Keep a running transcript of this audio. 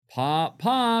Pop,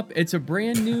 pop. It's a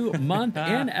brand new month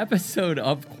and episode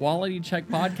of Quality Check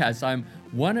Podcast. I'm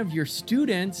one of your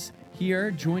students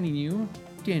here joining you,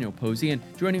 Daniel Posey, and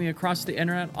joining me across the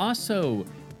internet also,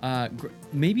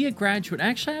 maybe a graduate.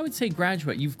 Actually, I would say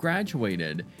graduate. You've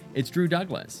graduated. It's Drew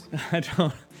Douglas.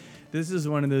 This is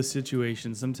one of those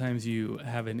situations. Sometimes you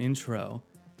have an intro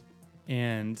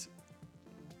and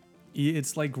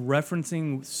it's like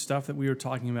referencing stuff that we were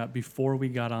talking about before we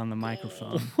got on the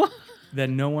microphone. That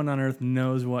no one on earth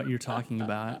knows what you're talking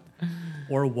about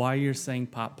or why you're saying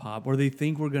pop pop, or they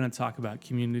think we're going to talk about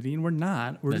community and we're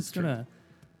not. We're just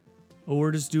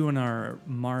doing our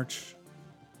March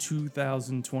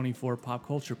 2024 pop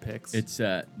culture picks. It's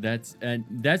that's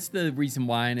the reason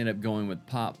why I ended up going with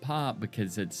pop pop,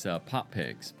 because it's pop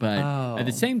picks. But at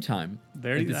the same time,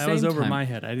 that was over my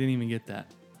head. I didn't even get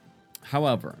that.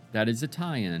 However, that is a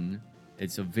tie-in.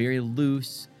 It's a very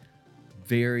loose,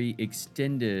 very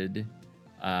extended,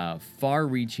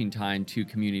 far-reaching tie-in to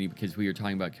community, because we were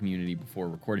talking about community before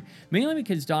recording. Mainly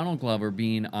because Donald Glover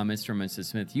being Mr. and Mrs.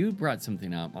 Smith, you brought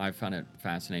something up. I found it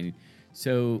fascinating.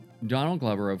 So Donald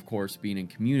Glover, of course, being in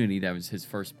Community, that was his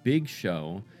first big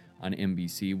show on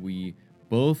NBC. We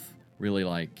both really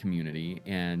like Community,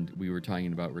 and we were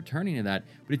talking about returning to that.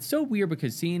 But it's so weird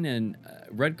because seeing a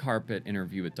red carpet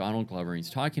interview with Donald Glover,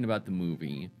 he's talking about the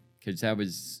movie, because that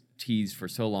was teased for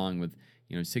so long with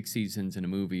 6 seasons in a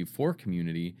movie for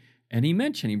Community. And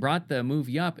he brought the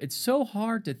movie up. It's so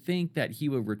hard to think that he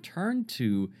would return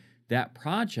to that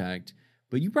project.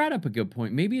 But you brought up a good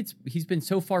point. Maybe he's been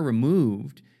so far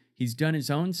removed, he's done his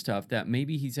own stuff, that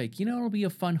maybe he's like, it'll be a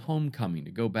fun homecoming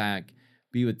to go back,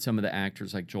 be with some of the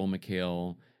actors like Joel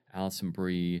McHale, Alison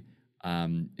Brie,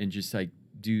 and just like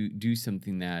do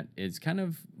something that is kind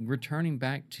of returning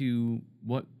back to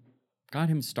what got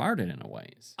him started in a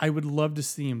ways. I would love to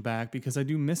see him back because I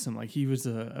do miss him. Like, he was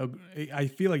I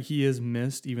feel like he is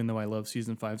missed, even though I love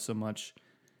season 5 so much.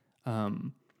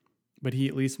 But he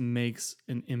at least makes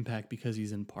an impact because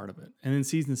he's in part of it. And then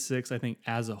season 6, I think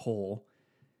as a whole,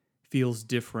 feels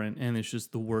different, and it's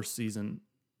just the worst season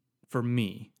for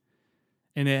me.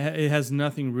 And it has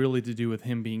nothing really to do with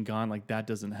him being gone. Like, that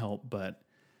doesn't help. But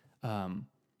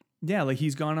like,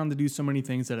 he's gone on to do so many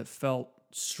things that it felt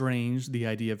strange, the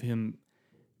idea of him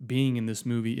being in this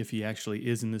movie, if he actually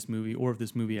is in this movie, or if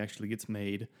this movie actually gets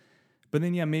made. But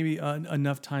then, maybe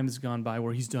enough time has gone by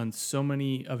where he's done so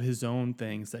many of his own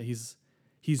things that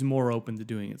he's more open to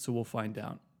doing it. So we'll find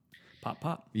out. Pop,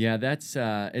 pop. Yeah, that's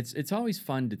it's always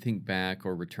fun to think back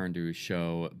or return to a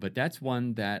show, but that's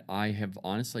one that I have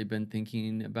honestly been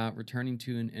thinking about returning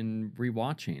to and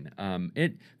rewatching.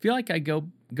 It feel like I go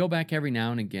back every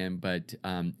now and again, but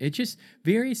it just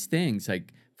various things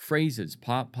like phrases,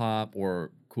 pop, pop, or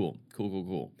cool.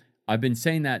 I've been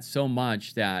saying that so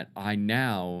much that I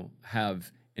now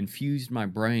have infused my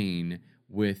brain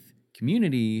with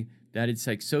Community that it's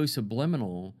like so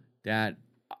subliminal that,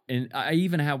 and I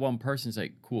even had one person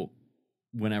say cool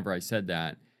whenever I said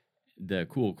that, the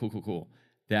cool,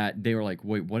 that they were like,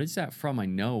 wait, what is that from? I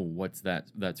know what's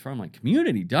that's from, like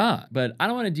Community, duh. But I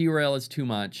don't want to derail us too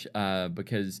much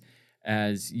because,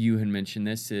 as you had mentioned,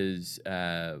 this is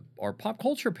our pop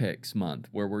culture picks month,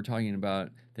 where we're talking about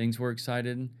things we're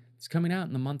excited. It's coming out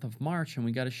in the month of March, and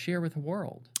we got to share with the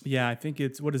world. Yeah, I think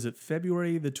it's,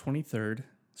 February the 23rd.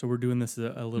 So we're doing this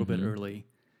a little bit early.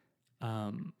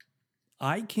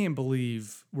 I can't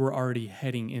believe we're already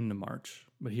heading into March,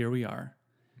 but here we are.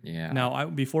 Yeah. Now,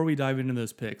 before we dive into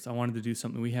those picks, I wanted to do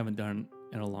something we haven't done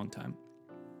in a long time.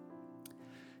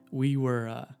 We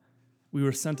were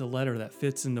sent a letter that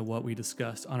fits into what we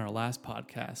discussed on our last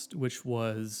podcast, which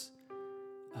was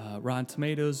Rotten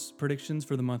Tomatoes predictions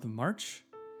for the month of March.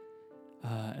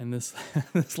 And this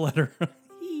letter,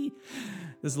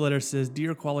 this letter says,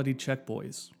 "Dear Quality Check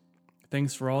Boys,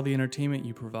 thanks for all the entertainment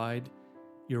you provide.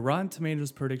 Your Rotten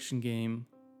Tomatoes prediction game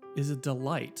is a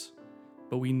delight,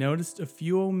 but we noticed a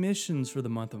few omissions for the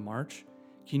month of March.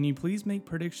 Can you please make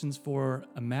predictions for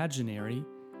Imaginary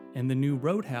and the new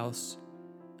Roadhouse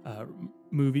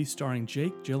movie starring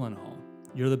Jake Gyllenhaal?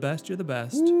 You're the best.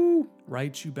 Woo.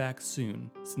 Write you back soon.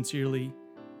 Sincerely,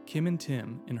 Kim and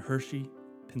Tim in Hershey,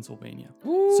 Pennsylvania."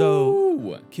 Woo.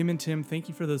 So, Kim and Tim, thank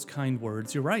you for those kind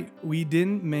words. You're right. We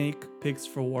didn't make picks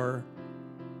for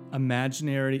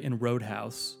Imaginary and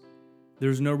Roadhouse.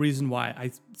 There's no reason why.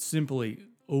 I simply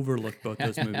overlooked both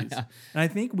those movies. And I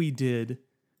think we did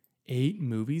 8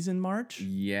 movies in March.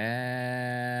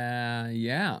 Yeah.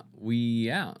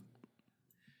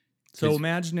 So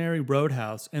Imaginary,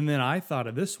 Roadhouse, and then I thought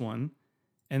of this one,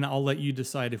 and I'll let you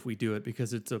decide if we do it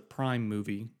because it's a Prime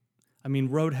movie. I mean,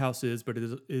 Roadhouse is, but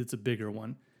it's a bigger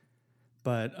one.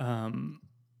 But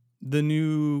the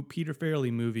new Peter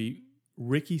Farrelly movie,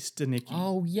 Ricky Stenicki,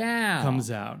 Oh, yeah. comes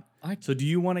out. So do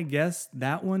you want to guess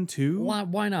that one too?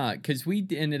 Why not? Because we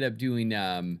ended up doing,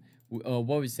 what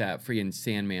was that freaking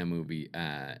Sandman movie?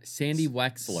 Sandy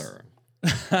Wexler.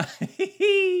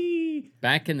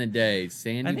 Back in the day,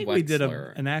 Sandy I think Wexler. we did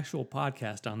an actual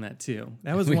podcast on that too.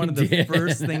 That was We one of the did.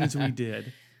 first things we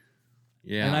did.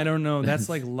 Yeah. And I don't know, that's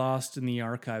like lost in the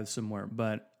archives somewhere.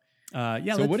 But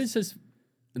yeah. So what is this?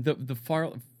 The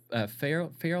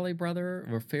Farrelly brother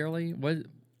or Farrelly? What?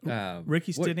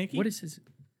 Ricky Stenicki? What is his?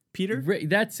 Peter?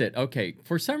 That's it. Okay.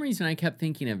 For some reason, I kept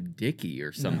thinking of Dickie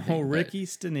or something. No, Ricky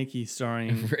Stenicki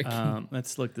starring. Ricky.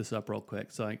 Let's look this up real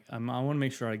quick. So I want to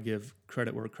make sure I give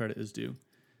credit where credit is due.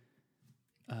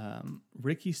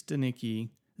 Ricky Stenicki,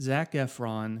 Zac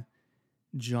Efron,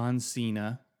 John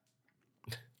Cena,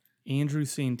 Andrew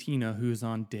Santino, who's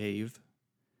on Dave.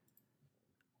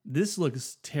 This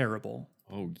looks terrible.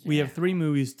 Oh, yeah. We have 3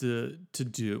 movies to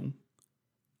do.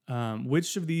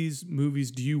 Which of these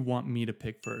movies do you want me to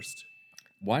pick first?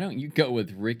 Why don't you go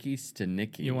with Ricky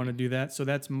Stenicki? You want to do that? So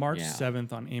that's March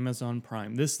 7th on Amazon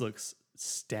Prime. This looks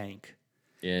stank.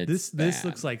 This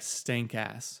looks like stank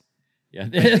ass. Yeah,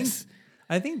 this.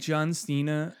 I think John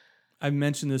Cena, I've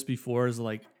mentioned this before, is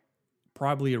like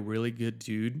probably a really good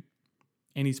dude.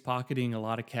 And he's pocketing a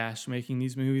lot of cash making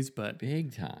these movies, but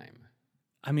Big time.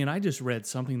 I mean, I just read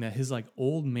something that his like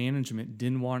old management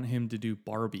didn't want him to do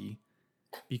Barbie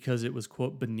because it was,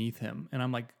 quote, beneath him. And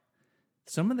I'm like,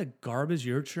 some of the garbage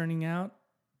you're churning out,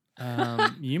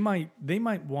 they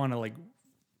might want to like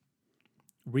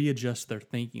readjust their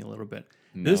thinking a little bit.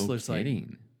 No This looks kidding.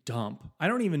 like dump. I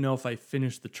don't even know if I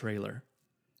finished the trailer.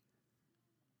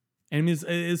 And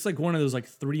it's like one of those like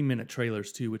 3-minute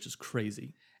trailers too, which is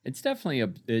crazy. It's definitely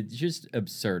it's just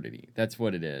absurdity. That's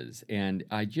what it is. And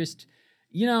I just,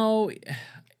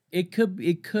 it could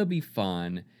be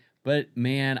fun, but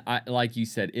man, like you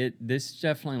said, this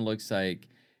definitely looks like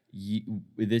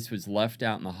this was left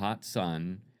out in the hot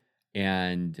sun,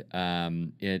 and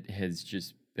it has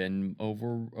just been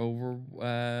overcooked.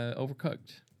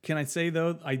 Can I say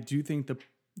though, I do think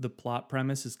the plot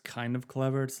premise is kind of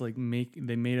clever. It's like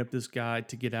they made up this guy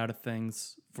to get out of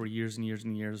things for years and years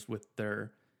and years with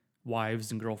their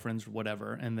wives and girlfriends or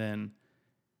whatever, and then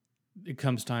it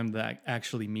comes time to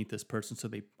actually meet this person. So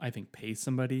they, I think, pay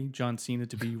somebody, John Cena,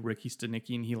 to be Ricky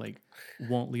Stenicki, and he like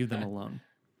won't leave them alone.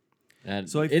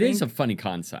 So it is a funny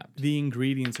concept. The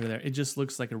ingredients are there. It just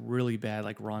looks like a really bad,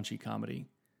 like raunchy comedy.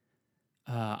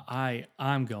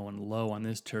 I'm going low on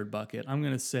this turd bucket. I'm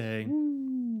gonna say,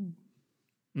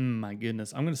 my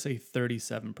goodness, I'm gonna say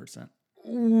 37%.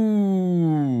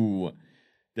 Ooh.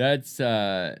 That's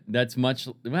much,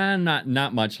 well,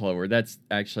 not much lower. That's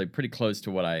actually pretty close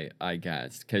to what I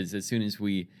guessed, because as soon as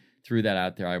we threw that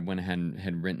out there, I went ahead and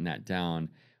had written that down.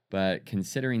 But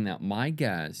considering that my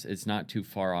guess is not too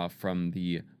far off from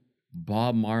the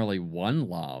Bob Marley One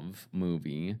Love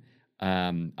movie,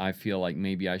 I feel like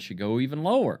maybe I should go even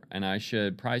lower, and I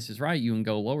should Price is Right you and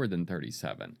go lower than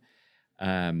 37.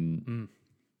 I'm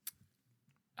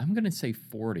gonna say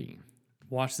 40.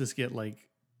 Watch this get like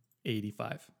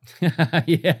 85.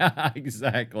 Yeah,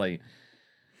 exactly.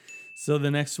 So the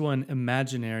next one,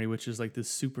 Imaginary, which is like this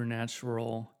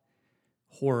supernatural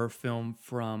horror film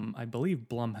from, I believe,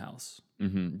 Blumhouse.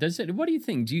 Mm-hmm. What do you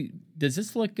think? Does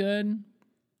this look good?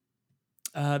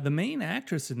 The main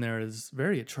actress in there is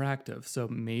very attractive, so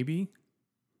maybe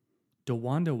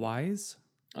DeWanda Wise.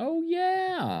 Oh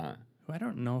yeah. I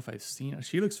don't know if I've seen her.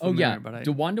 She looks familiar. Oh yeah, but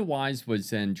DeWanda Wise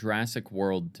was in Jurassic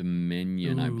World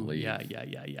Dominion, I believe. Yeah.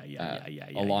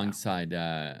 Alongside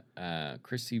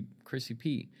Chrissy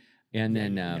P. And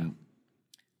then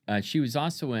she was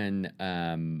also in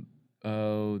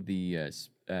is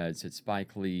it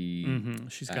Spike Lee? Mm-hmm.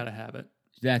 She's got to have it.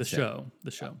 That's The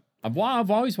show. I've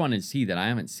always wanted to see that. I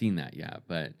haven't seen that yet,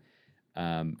 but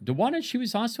DeWanda, she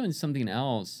was also in something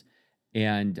else,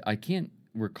 and I can't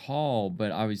recall,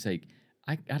 but I was like,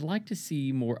 I'd like to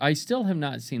see more. I still have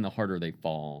not seen The Harder They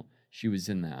Fall. She was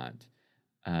in that.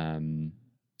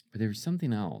 But there was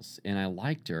something else, and I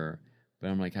liked her, but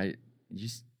I'm like,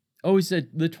 it's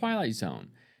The Twilight Zone.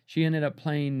 She ended up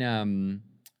playing in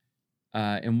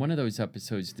one of those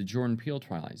episodes, the Jordan Peele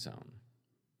Twilight Zone.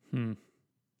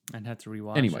 I'd have to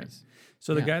rewatch Anyways. it.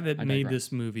 So the guy that made digress.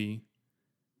 this movie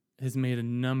has made a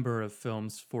number of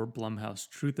films for Blumhouse: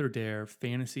 Truth or Dare,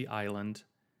 Fantasy Island,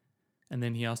 and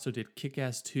then he also did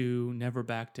Kick-Ass 2, Never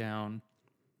Back Down,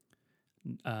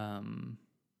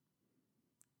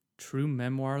 True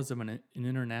Memoirs of an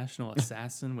International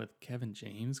Assassin with Kevin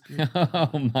James.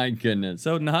 Oh my goodness.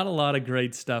 So not a lot of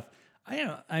great stuff.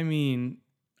 I mean,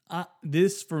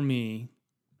 this for me,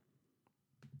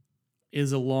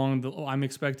 is I'm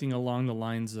expecting along the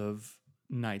lines of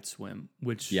Night Swim,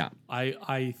 which Yeah.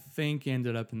 I think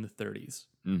ended up in the 30s.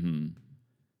 Mm-hmm.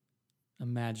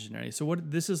 Imaginary. So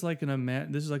what? This is like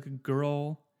this is like a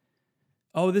girl.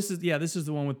 Oh, this is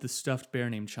the one with the stuffed bear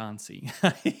named Chauncey.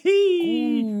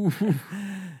 Ooh.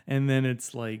 And then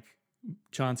it's like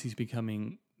Chauncey's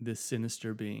becoming this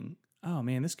sinister being. Oh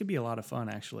man, this could be a lot of fun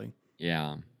actually.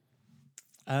 Yeah.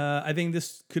 I think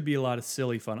this could be a lot of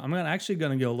silly fun. I'm actually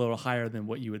going to go a little higher than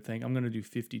what you would think. I'm going to do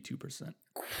 52%.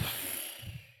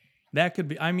 That could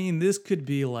be. I mean, this could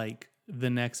be like the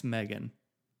next Megan,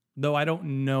 though I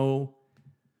don't know.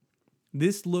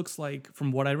 This looks like,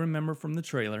 from what I remember from the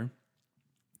trailer,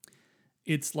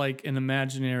 it's like an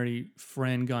imaginary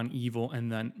friend gone evil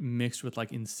and then mixed with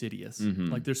like Insidious.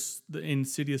 Mm-hmm. Like there's the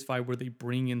Insidious vibe where they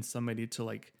bring in somebody to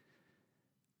like,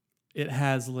 it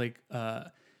has like,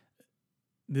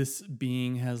 this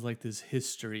being has like this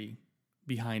history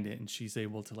behind it and she's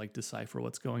able to like decipher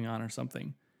what's going on or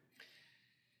something.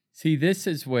 See, this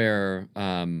is where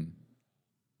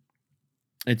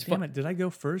it's Damn it, did I go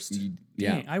first?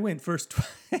 Yeah. Dang, I went first.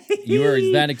 You were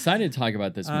that excited to talk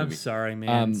about this movie. I'm sorry,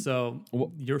 man. So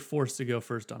you're forced to go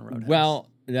first on Roadhouse. Well,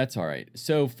 that's all right.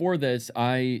 So for this,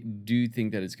 I do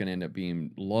think that it's going to end up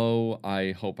being low.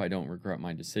 I hope I don't regret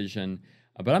my decision.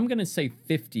 But I'm going to say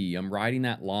 50. I'm riding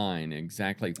that line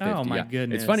exactly 50. Oh, my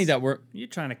goodness. It's funny that you're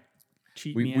trying to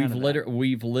cheat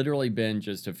we've literally been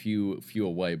just a few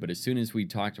away. But as soon as we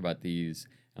talked about these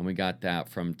and we got that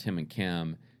from Tim and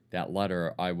Kim, that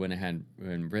letter, I went ahead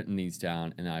and written these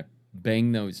down and I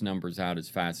banged those numbers out as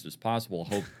fast as possible,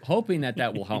 hoping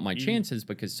that will help my chances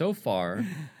because so far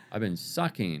I've been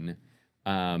sucking.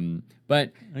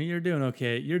 But you're doing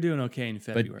okay. You're doing okay in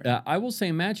February. But I will say,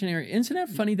 Imaginary. Isn't it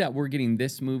funny that we're getting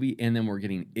this movie and then we're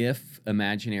getting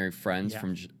Imaginary Friends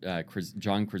from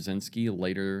John Krasinski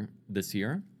later this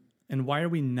year? And why are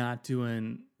we not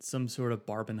doing some sort of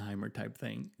Barbenheimer type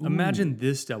thing? Ooh. Imagine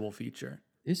this double feature.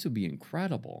 This would be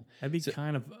incredible. That'd be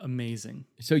kind of amazing.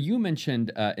 So you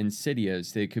mentioned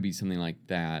Insidious. It could be something like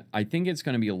that. I think it's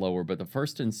going to be lower, but the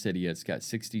first Insidious got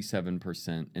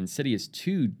 67%. Insidious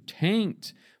 2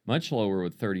 tanked much lower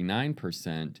with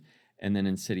 39%. And then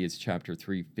Insidious Chapter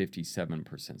 3,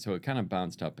 57%. So it kind of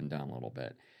bounced up and down a little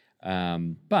bit.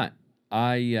 But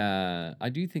I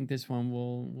do think this one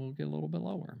will get a little bit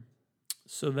lower.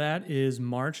 So that is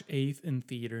March 8th in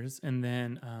theaters. And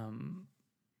then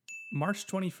March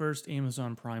 21st,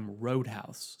 Amazon Prime,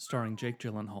 Roadhouse, starring Jake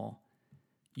Gyllenhaal.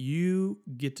 You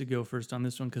get to go first on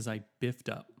this one because I biffed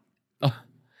up.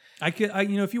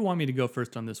 If you want me to go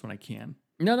first on this one, I can.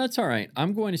 No, that's all right.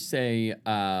 I'm going to say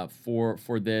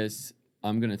for this,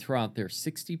 I'm going to throw out there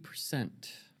 60%.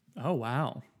 Oh,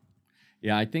 wow.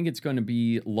 Yeah, I think it's going to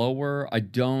be lower. I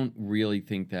don't really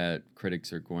think that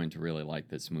critics are going to really like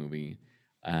this movie.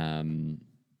 And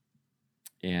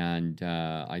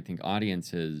I think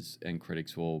audiences and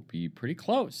critics will be pretty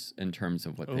close in terms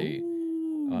of what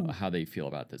how they feel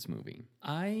about this movie.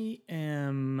 I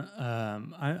am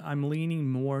I'm leaning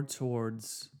more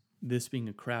towards this being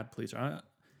a crowd pleaser.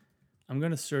 I'm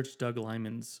going to search Doug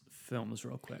Liman's films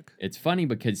real quick. It's funny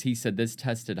because he said this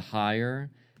tested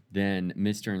higher than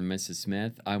Mr. and Mrs.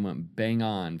 Smith. I went bang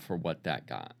on for what that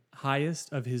got.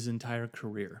 Highest of his entire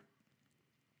career.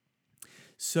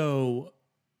 So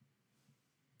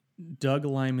Doug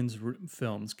Liman's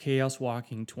films, Chaos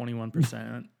Walking, 21%.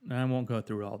 And I won't go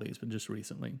through all these, but just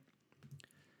recently.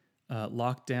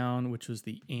 Lockdown, which was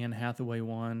the Anne Hathaway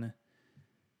one.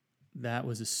 That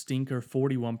was a stinker,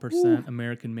 41%. Ooh.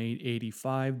 American Made,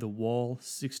 85%. The Wall,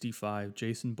 65%.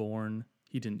 Jason Bourne,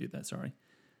 he didn't do that, sorry.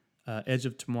 Edge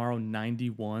of Tomorrow,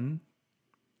 91%.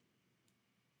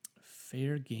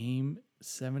 Fair Game,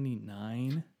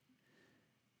 79%.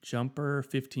 Jumper,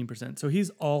 15%. So he's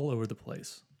all over the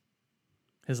place.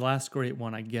 His last great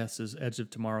one, I guess, is Edge of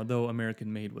Tomorrow, though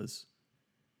American Made was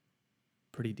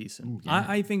pretty decent. Ooh, yeah.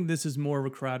 I think this is more of a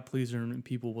crowd pleaser and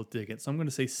people will dig it. So I'm going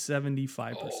to say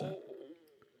 75%.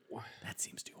 Oh. That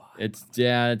seems too high.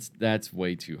 That's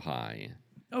way too high.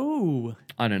 Oh.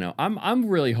 I don't know. I'm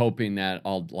really hoping that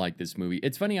I'll like this movie.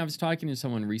 It's funny, I was talking to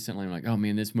someone recently, I'm like, oh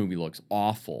man, this movie looks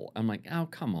awful. I'm like, oh,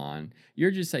 come on.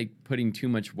 You're just like putting too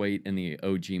much weight in the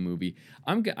OG movie.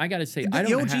 I got to say,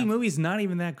 the OG movie's not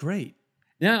even that great.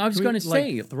 Yeah, I was going to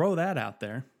say, throw that out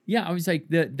there. Yeah, I was like,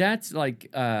 that's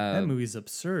like that movie's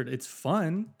absurd. It's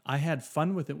fun. I had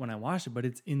fun with it when I watched it, but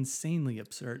it's insanely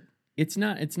absurd. It's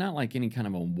not like any kind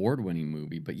of award-winning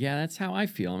movie, but yeah, that's how I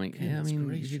feel.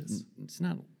 It's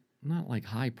not like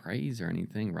high praise or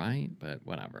anything, right? But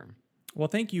whatever. Well,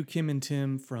 thank you, Kim and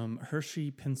Tim from Hershey,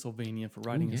 Pennsylvania, for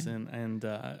writing us in, and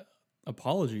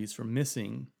apologies for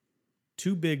missing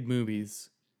 2 big movies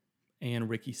and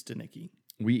Ricky Stenicki.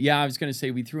 I was going to say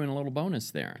we threw in a little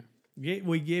bonus there.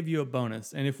 We gave you a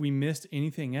bonus, and if we missed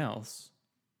anything else,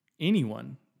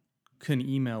 anyone can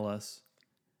email us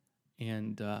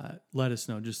and let us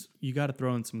know. Just you got to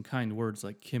throw in some kind words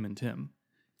like Kim and Tim.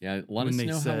 Yeah, let us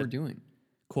know how we're doing.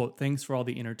 Quote, thanks for all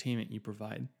the entertainment you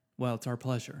provide. Well, it's our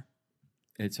pleasure.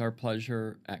 It's our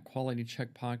pleasure at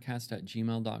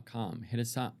qualitycheckpodcast@gmail.com. Hit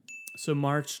us up. So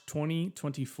March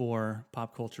 2024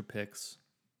 pop culture picks.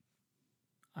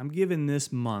 I'm giving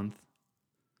this month.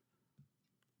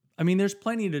 I mean, there's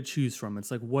plenty to choose from.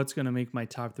 It's like what's going to make my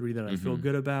top 3 that I feel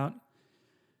good about.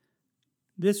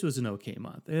 This was an okay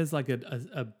month. It is like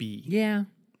a B. Yeah,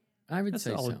 I would That's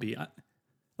say a solid so. B.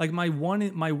 Like my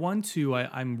 2,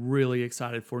 I'm really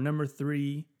excited for. Number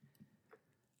 3,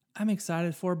 I'm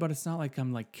excited for, but it's not like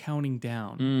I'm like counting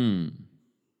down.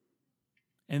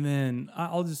 And then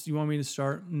you want me to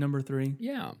start number 3?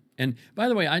 Yeah. And by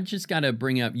the way, I just got to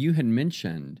bring up, you had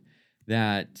mentioned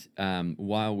that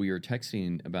while we were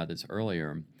texting about this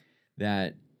earlier,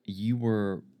 that you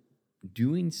were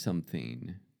doing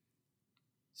something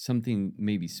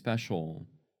maybe special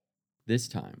this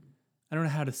time. I don't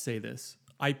know how to say this.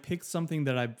 I picked something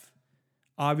that I've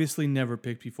obviously never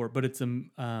picked before, but it's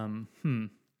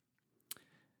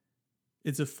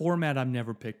it's a format I've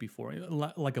never picked before,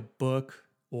 like a book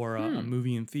or a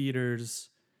movie in theaters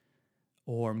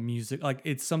or music. Like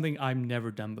it's something I've never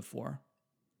done before.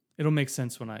 It'll make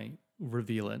sense when I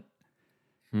reveal it.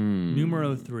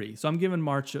 Numero 3. So I'm giving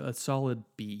March a solid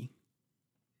B.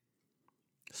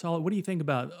 Solid. What do you think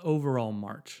about overall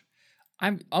March?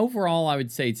 Overall, I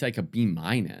would say it's like a B-.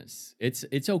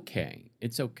 It's okay.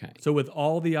 It's okay. So with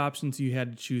all the options you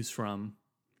had to choose from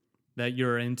that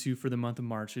you're into for the month of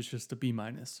March, it's just a B-.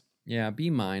 Yeah,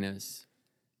 B-.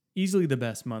 Easily the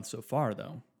best month so far,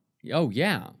 though. Oh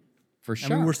yeah, for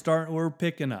sure. I mean, we're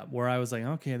picking up where I was like,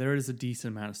 okay, there is a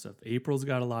decent amount of stuff. April's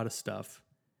got a lot of stuff.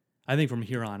 I think from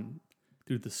here on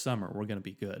through the summer, we're gonna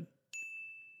be good.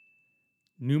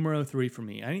 Numero 3 for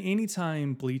me.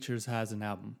 Anytime Bleachers has an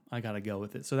album, I gotta go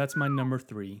with it. So that's my number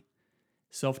 3,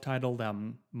 self-titled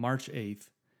album, March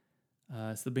 8th.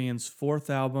 It's the band's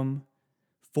 4th album.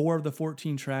 4 of the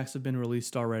 14 tracks have been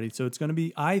released already, so it's gonna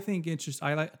be, I think,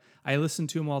 interesting. I listened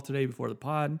to them all today before the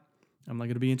pod. I'm like,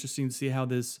 gonna be interesting to see how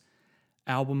this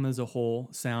album as a whole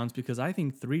sounds because I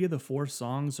think 3 of the 4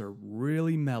 songs are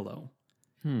really mellow.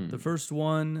 The first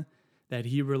one that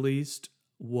he released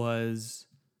was,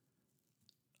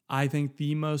 I think,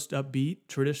 the most upbeat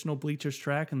traditional Bleachers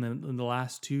track, and then the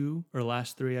last 2 or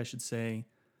last 3, I should say,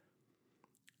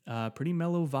 pretty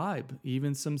mellow vibe.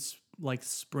 Even some like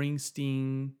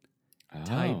Springsteen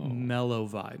type mellow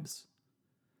vibes.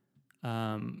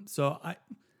 So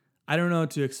I don't know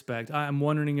what to expect. I'm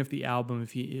wondering if the album,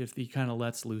 if he kind of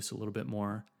lets loose a little bit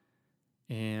more,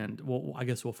 and well, I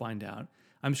guess we'll find out.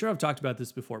 I'm sure I've talked about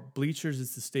this before. Bleachers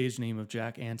is the stage name of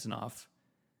Jack Antonoff.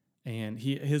 And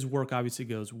his work obviously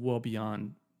goes well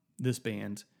beyond this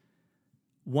band.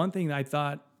 One thing that I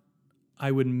thought I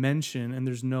would mention, and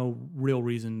there's no real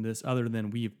reason this other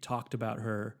than we've talked about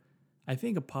her, I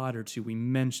think a pod or 2, we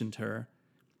mentioned her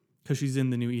because she's in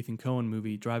the new Ethan Coen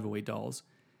movie, Drive Away Dolls.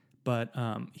 But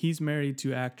he's married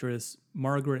to actress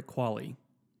Margaret Qualley.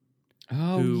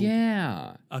 Oh,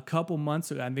 yeah. A couple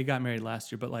months ago, and they got married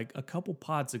last year, but like a couple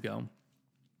pods ago,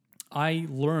 I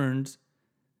learned,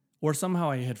 or somehow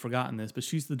I had forgotten this, but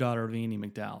she's the daughter of Andie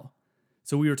MacDowell.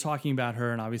 So we were talking about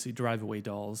her and obviously Drive Away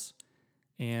Dolls.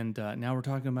 And now we're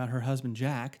talking about her husband,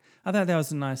 Jack. I thought that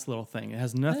was a nice little thing. It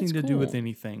has nothing to do with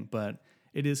anything, but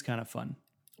it is kind of fun.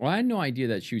 Well, I had no idea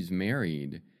that she was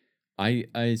married. I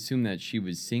assume that she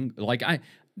was single. Like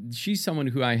she's someone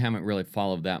who I haven't really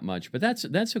followed that much, but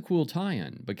that's a cool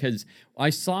tie-in because I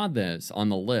saw this on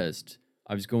the list.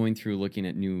 I was going through looking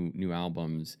at new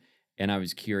albums, and I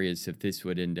was curious if this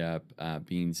would end up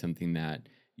being something that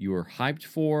you were hyped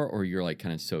for or you're like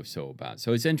kind of so about.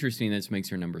 So it's interesting. This makes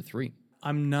her number 3.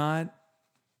 I'm not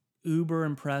uber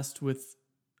impressed with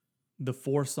the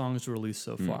 4 songs released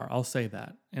so far. I'll say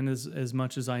that. And as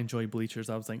much as I enjoy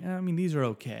Bleachers, I was like, I mean, these are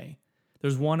okay.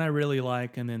 There's 1 I really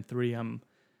like, and then 3 I'm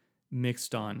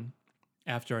mixed on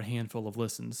after a handful of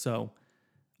listens. So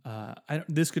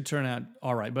this could turn out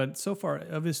all right. But so far,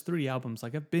 of his 3 albums,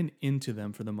 like I've been into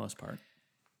them for the most part.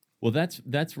 Well,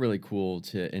 that's really cool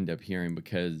to end up hearing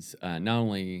because not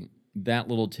only that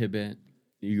little tidbit,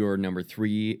 your number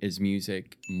 3 is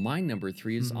music. My number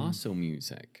 3 is also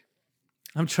music.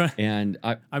 I'm trying. And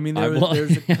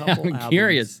there's a couple I'm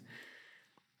curious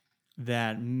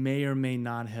that may or may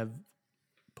not have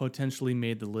potentially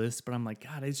made the list, but I'm like,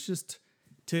 God, it's just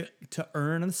to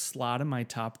earn a slot in my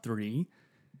top 3.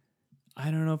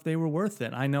 I don't know if they were worth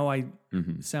it. I know I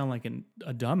Mm-hmm. sound like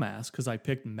a dumbass because I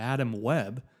picked Madam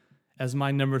Web as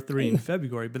my number 3 in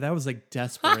February, but that was like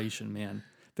desperation, man.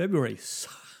 February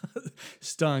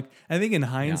stunk. I think in Yeah.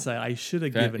 hindsight, I should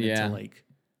have given it to Yeah.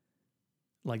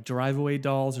 like Drive Away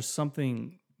Dolls or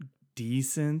something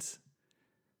decent.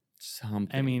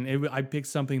 Something. I mean, I picked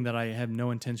something that I have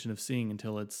no intention of seeing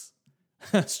until it's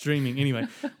streaming. Anyway,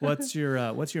 what's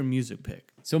your music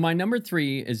pick? So my number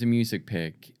 3 is a music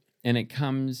pick, and it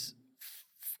comes.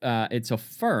 It's a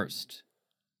first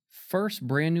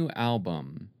brand new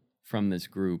album from this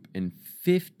group in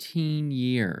 15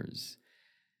 years.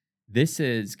 This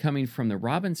is coming from the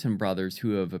Robinson brothers,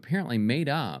 who have apparently made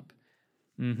up.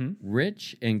 Mm-hmm.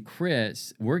 Rich and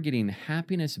Chris, we're getting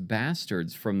Happiness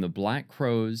Bastards from the Black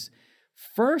Crowes.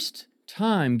 First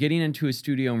time getting into a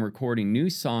studio and recording new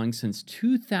songs since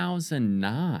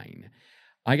 2009.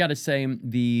 I got to say,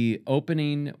 the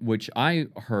opening, which I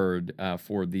heard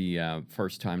for the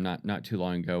first time not too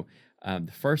long ago,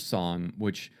 the first song,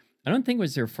 which I don't think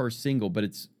was their first single, but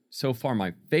it's so far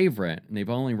my favorite, and they've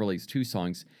only released 2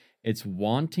 songs. It's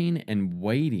Wanting and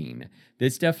Waiting.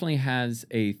 This definitely has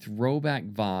a throwback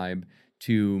vibe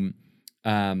to.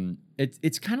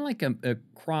 It's kind of like a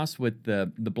cross with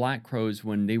the Black Crowes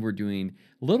when they were doing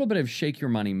a little bit of Shake Your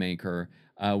Money Maker,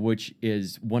 which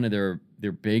is one of their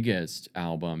biggest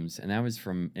albums, and that was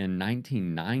from in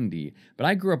 1990. But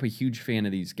I grew up a huge fan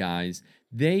of these guys.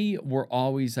 They were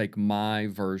always like my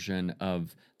version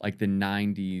of like the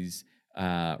 90s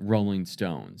Rolling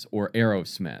Stones or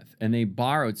Aerosmith, and they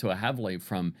borrowed so heavily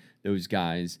from those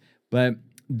guys. But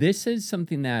this is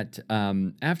something that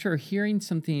after hearing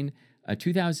something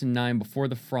 2009, Before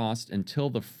the Frost Until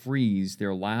the Freeze,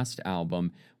 their last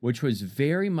album, which was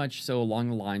very much so along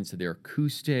the lines of their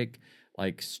acoustic,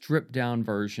 like stripped down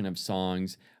version of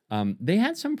songs. They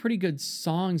had some pretty good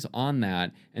songs on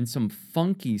that and some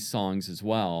funky songs as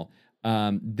well.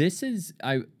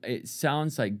 It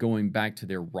sounds like going back to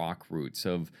their rock roots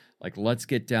of like, let's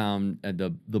get down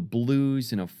the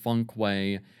blues in a funk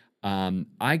way.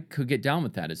 I could get down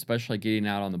with that, especially getting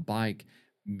out on the bike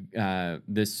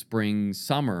this spring,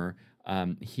 summer,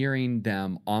 hearing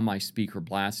them on my speaker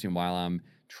blasting while I'm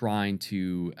trying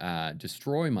to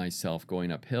destroy myself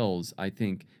going up hills, I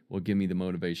think will give me the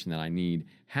motivation that I need.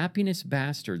 Happiness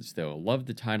Bastards, though, love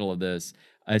the title of this,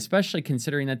 especially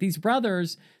considering that these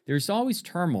brothers, there's always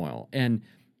turmoil, and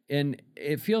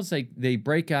it feels like they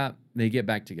break up, they get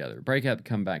back together, break up,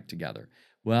 come back together.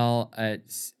 Well,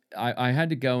 I had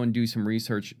to go and do some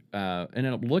research.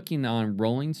 Ended up looking on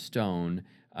Rolling Stone.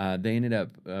 They ended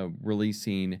up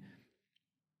releasing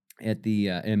at the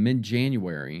in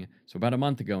mid-January, so about a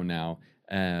month ago now,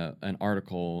 an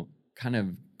article kind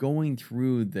of going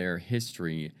through their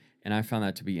history, and I found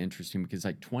that to be interesting because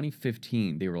like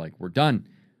 2015, they were like, we're done,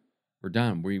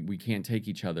 we can't take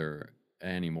each other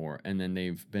anymore, and then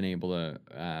they've been able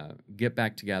to get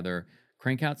back together,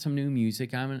 crank out some new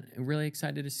music. I'm really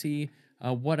excited to see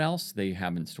what else they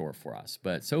have in store for us.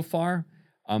 But so far,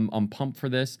 I'm pumped for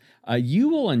this. You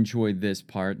will enjoy this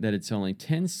part that it's only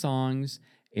 10 songs,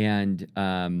 and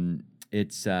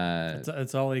it's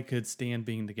That's all they could stand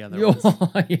being together. Was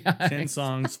yeah, 10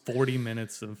 songs, 40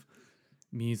 minutes of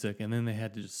music, and then they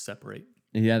had to just separate.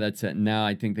 yeah, that's it. Now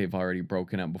I think they've already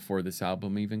broken up before this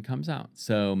album even comes out.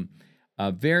 So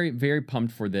very, very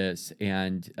pumped for this.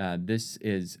 And this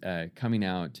is coming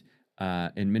out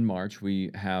in mid-March.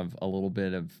 We have a little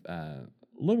bit of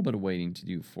waiting to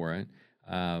do for it.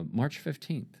 March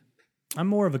 15th. I'm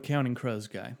more of a Counting Crows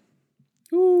guy.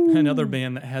 Ooh. Another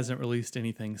band that hasn't released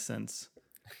anything since.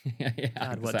 Yeah,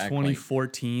 God, what, exactly.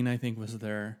 2014, I think, was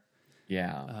their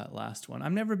Yeah. last one.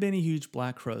 I've never been a huge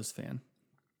Black Crowes fan.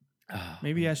 Oh,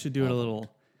 Maybe I should do it a little.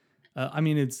 I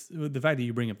mean, it's the fact that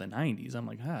you bring up the 90s. I'm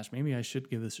like, gosh, maybe I should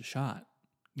give this a shot.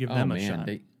 Give them a shot.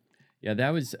 That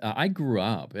was, I grew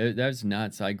up. That was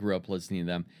nuts. I grew up listening to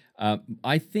them.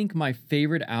 I think my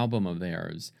favorite album of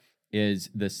theirs is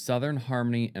the Southern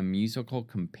Harmony and Musical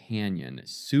Companion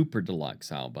Super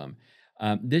Deluxe album.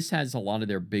 This has a lot of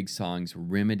their big songs,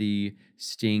 Remedy,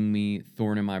 Sting Me,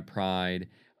 Thorn in My Pride,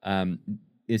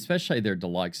 especially their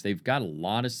deluxe. They've got a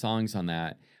lot of songs on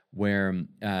that where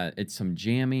it's some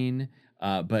jamming,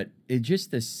 but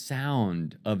the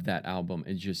sound of that album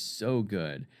is just so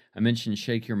good. I mentioned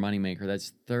Shake Your Moneymaker.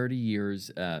 That's 30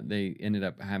 years. They ended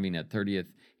up having a 30th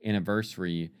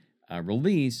anniversary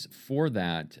release for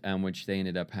that, which they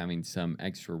ended up having some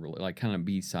extra, like kind of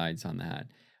B-sides on that.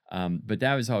 But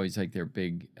that was always like their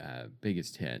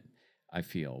biggest hit, I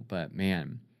feel. But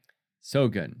man, so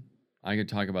good. I could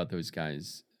talk about those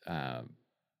guys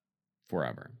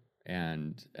forever.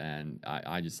 And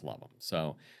I just love them.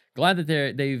 So Glad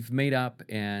that they've made up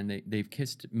and they've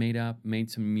kissed, made up,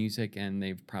 made some music, and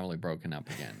they've probably broken up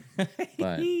again.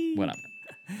 But whatever.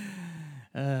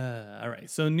 All right.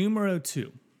 So numero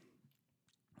 2.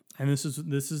 And this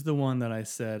is the one that I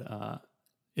said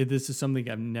this is something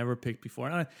I've never picked before.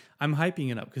 And I'm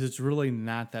hyping it up because it's really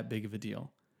not that big of a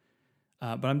deal.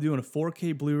 But I'm doing a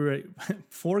 4K Blu-ray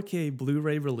 4K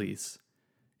Blu-ray release.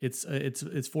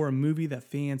 It's for a movie that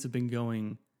fans have been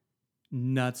going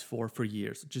nuts for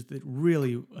years. Just that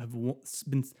really have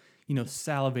been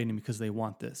salivating because they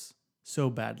want this so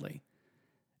badly.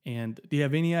 And do you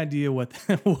have any idea what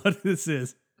what this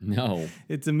is? No.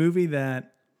 It's a movie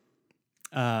that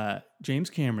James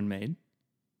Cameron made.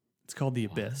 It's called The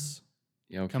Abyss.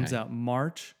 Yeah, okay. Comes out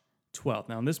March 12th.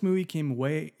 Now, this movie came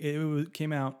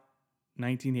out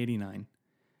 1989.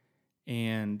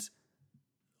 And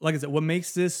like I said, what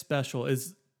makes this special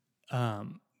is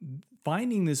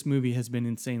finding this movie has been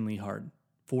insanely hard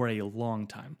for a long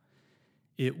time.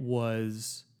 It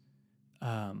was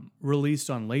released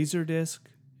on Laserdisc.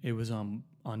 It was on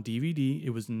DVD.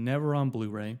 It was never on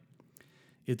Blu-ray.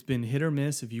 It's been hit or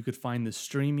miss if you could find the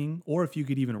streaming or if you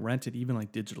could even rent it, even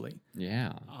like digitally.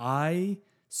 Yeah. I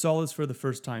saw this for the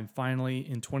first time finally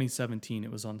in 2017.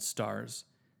 It was on Stars.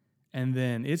 And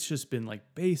then it's just been like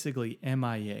basically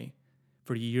MIA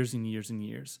for years and years and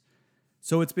years.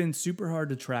 So it's been super hard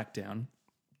to track down.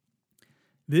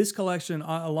 This collection,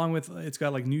 along with, it's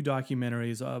got like new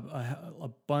documentaries, a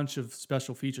bunch of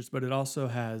special features, but it also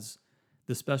has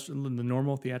the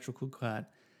normal theatrical cut,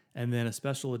 and then a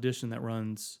special edition that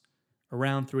runs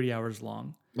around 3 hours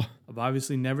long. I've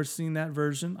obviously never seen that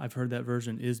version. I've heard that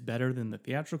version is better than the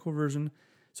theatrical version,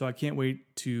 so I can't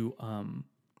wait to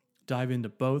dive into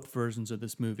both versions of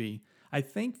this movie. I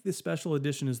think the special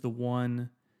edition is the one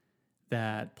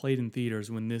that played in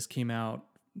theaters when this came out.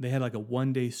 They had like a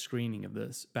one-day screening of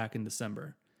this back in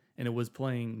December, and it was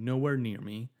playing nowhere near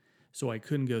me, so I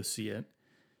couldn't go see it.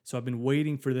 So I've been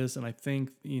waiting for this, and I think,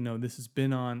 this has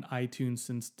been on iTunes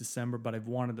since December, but I've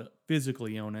wanted to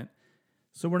physically own it.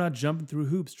 So we're not jumping through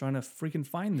hoops trying to freaking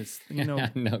find this. No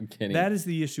kidding. That is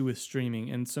the issue with streaming,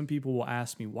 and some people will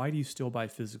ask me, why do you still buy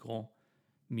physical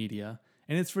media?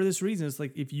 And it's for this reason. It's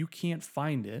like, if you can't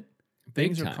find it,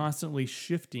 things are constantly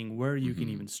shifting where you can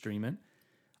even stream it.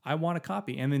 I want a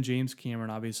copy. And then James Cameron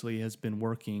obviously has been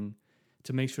working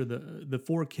to make sure the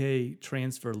 4K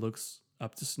transfer looks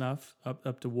up to snuff,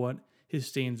 up to what his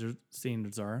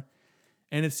standards are.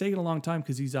 And it's taken a long time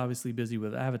because he's obviously busy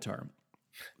with Avatar.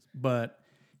 But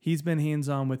he's been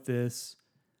hands-on with this.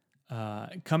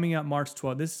 Coming out March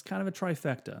 12th. This is kind of a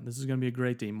trifecta. This is going to be a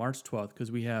great day. March 12th,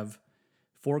 because we have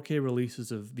 4K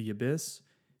releases of The Abyss,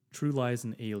 True Lies,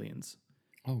 and Aliens.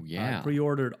 Oh, yeah. I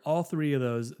pre-ordered all 3 of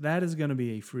those. That is going to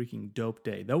be a freaking dope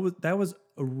day. That was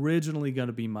originally going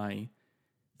to be my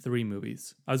 3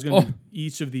 movies. I was going to do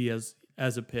each of these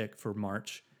as a pick for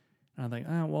March. And I'm like,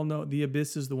 no, The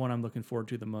Abyss is the one I'm looking forward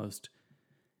to the most.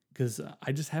 Because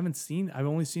I just haven't I've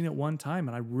only seen it one time,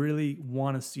 and I really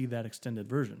want to see that extended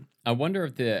version. I wonder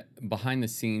if the behind the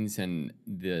scenes and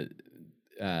the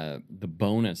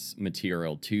bonus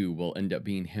material too will end up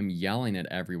being him yelling at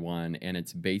everyone, and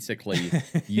it's basically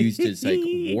used as like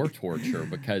war torture,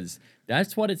 because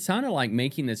that's what it sounded like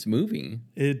making this movie.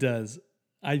 It does.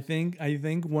 I think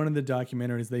one of the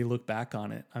documentaries, they look back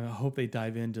on it. I hope they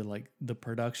dive into like the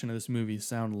production of this movie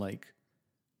sound like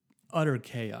utter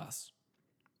chaos.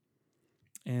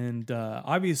 And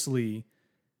obviously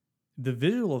the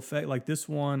visual effect, like this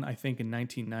one, I think in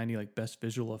 1990, like best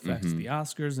visual effects at the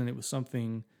Oscars. And it was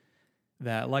something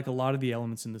that, like a lot of the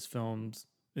elements in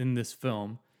this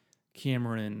film,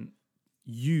 Cameron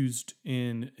used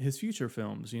in his future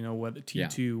films, whether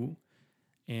T2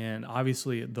 and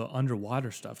obviously the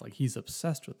underwater stuff, like he's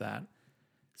obsessed with that.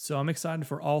 So I'm excited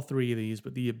for all 3 of these,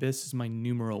 but The Abyss is my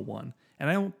numero 1. And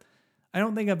I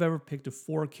don't think I've ever picked a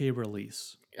 4K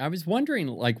release. I was wondering,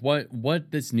 like,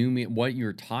 what this what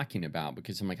you're talking about,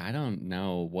 because I'm like, I don't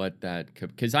know what that could,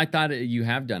 because I thought you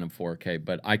have done a 4K,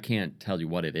 but I can't tell you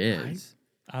what it is.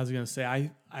 I was gonna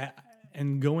say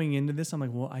and going into this, I'm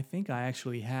like, well, I think I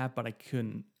actually have, but I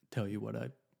couldn't tell you what I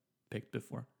picked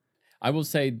before. I will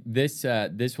say this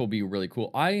will be really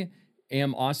cool. I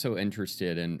am also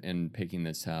interested in picking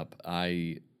this up.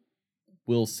 I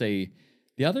will say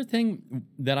the other thing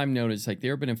that I've noticed, like,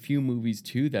 there have been a few movies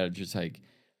too that have just like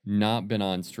not been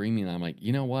on streaming. I'm like,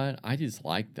 you know what? I just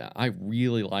like that. I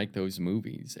really like those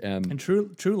movies. And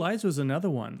True Lies was another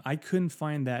one. I couldn't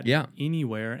find that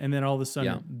anywhere. And then all of a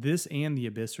sudden, this and The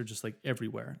Abyss are just like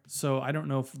everywhere. So I don't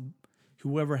know if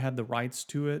whoever had the rights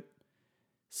to it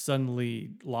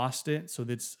suddenly lost it. So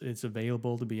it's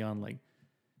available to be on like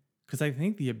because I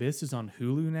think The Abyss is on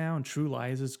Hulu now, and True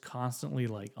Lies is constantly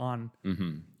like on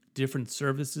different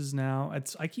services now.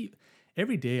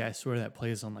 Every day I swear that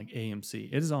plays on like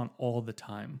AMC. It is on all the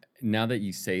time. Now that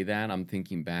you say that, I'm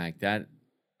thinking back. That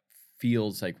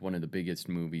feels like one of the biggest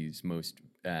movies, most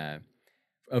a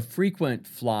frequent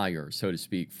flyer, so to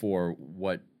speak, for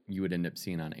what you would end up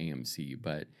seeing on AMC.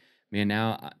 But man,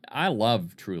 now I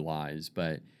love True Lies,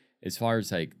 but as far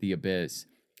as like The Abyss,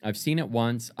 I've seen it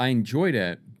once. I enjoyed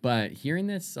it, but hearing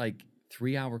this like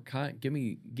 3-hour cut, give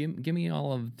me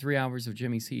all of 3 hours of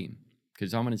Jimmy C,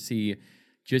 because I'm gonna see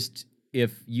just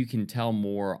if you can tell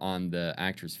more on the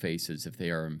actors' faces if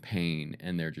they are in pain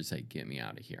and they're just like, get me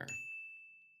out of here.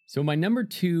 So my number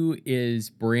 2 is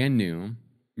brand new,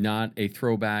 not a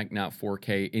throwback, not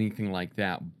 4K, anything like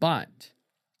that. But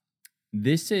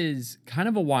this is kind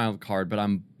of a wild card, but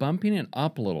I'm bumping it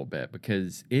up a little bit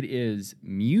because it is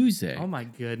music. Oh my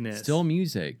goodness. Still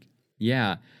music.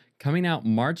 Yeah. Coming out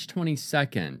March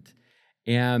 22nd.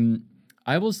 And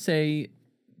I will say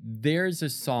there's a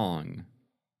song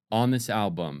on this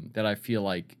album that I feel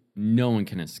like no one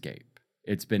can escape.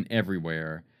 It's been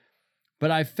everywhere.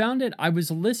 But I found it, I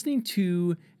was listening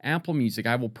to Apple Music.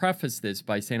 I will preface this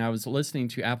by saying I was listening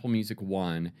to Apple Music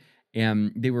One,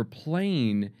 and they were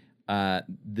playing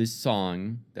this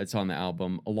song that's on the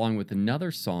album along with another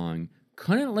song.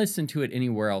 Couldn't listen to it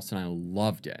anywhere else, and I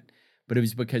loved it. But it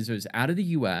was because it was out of the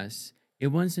US. It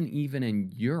wasn't even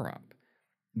in Europe.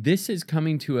 This is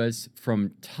coming to us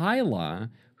from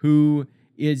Tyla, who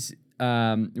is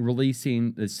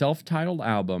releasing the self-titled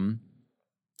album,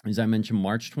 as I mentioned,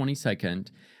 March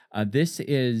 22nd. This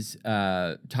is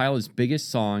Tyla's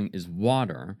biggest song is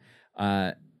Water.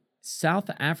 South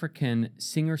African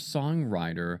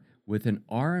singer-songwriter with an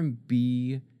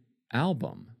R&B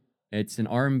album. It's an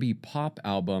R&B pop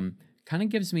album. Kind of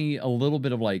gives me a little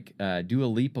bit of like Dua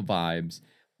Lipa vibes,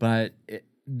 but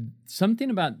something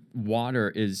about Water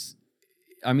is,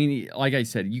 I mean, like I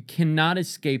said, you cannot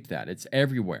escape that. It's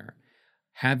everywhere.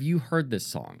 Have you heard this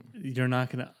song? You're not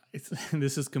gonna.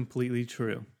 This is completely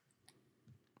true.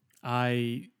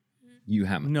 You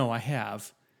haven't? No, I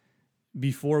have.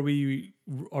 Before we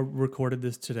recorded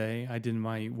this today, I did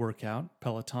my workout,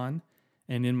 Peloton,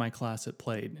 and in my class it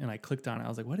played, and I clicked on it. I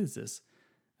was like, what is this?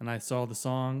 And I saw the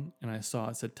song, and I saw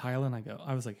it said Tyla, and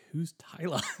I was like, who's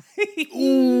Tyla?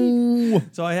 Ooh.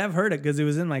 So I have heard it because it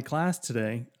was in my class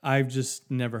today. I've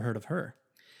just never heard of her.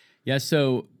 Yeah,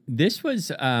 so this was,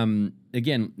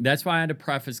 again, that's why I had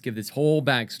to give this whole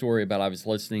backstory about I was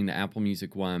listening to Apple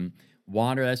Music One.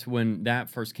 Water, that's when that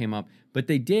first came up. But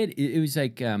they did, it was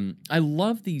like, I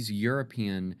love these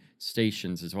European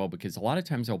stations as well, because a lot of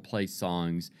times they'll play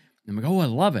songs, and I'm like, oh, I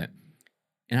love it.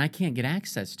 And I can't get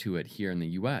access to it here in the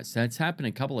U.S. That's happened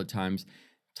a couple of times.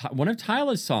 One of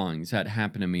Tyla's songs that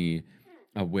happened to me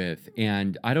with,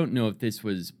 and I don't know if this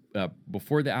was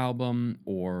before the album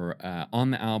or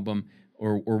on the album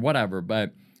or whatever,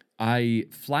 but I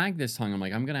flagged this song. I'm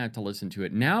like, I'm going to have to listen to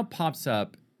it. Now it pops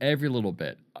up every little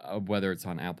bit, whether it's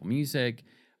on Apple Music,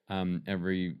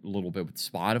 every little bit with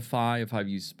Spotify, if I've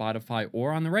used Spotify,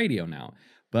 or on the radio now.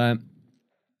 But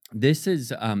this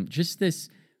is just this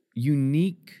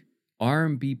unique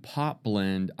R&B pop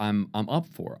blend I'm up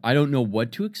for. I don't know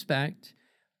what to expect.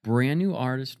 Brand new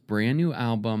artist, brand new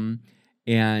album,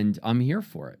 and I'm here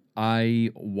for it.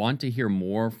 I want to hear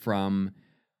more from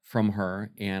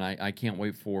her, and I can't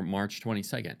wait for March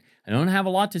 22nd. I don't have a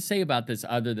lot to say about this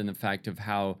other than the fact of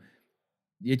how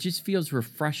it just feels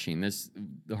refreshing,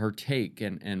 her take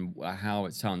and how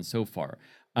it sounds so far.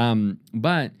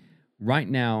 But right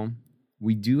now,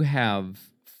 we do have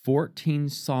 14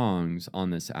 songs on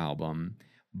this album,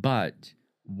 but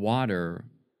Water,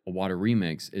 a Water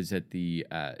remix, is at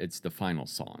it's the final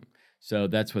song. So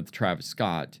that's with Travis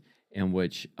Scott, in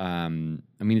which,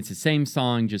 it's the same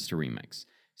song, just a remix.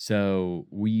 So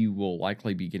we will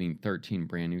likely be getting 13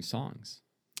 brand new songs.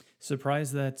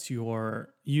 Surprised that's you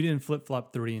didn't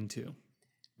flip-flop 3 and 2.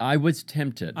 I was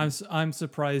tempted. I'm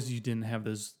surprised you didn't have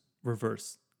those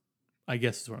reverse. I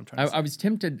guess is what I'm trying to say. I was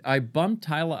tempted. I bumped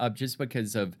Tyla up just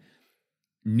because of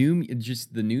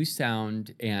the new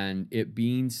sound and it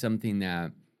being something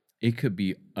that it could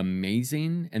be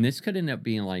amazing. And this could end up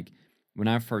being like, when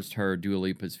I first heard Dua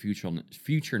Lipa's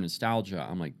Future Nostalgia,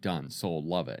 I'm like, done, sold,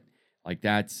 love it. Like,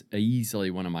 that's easily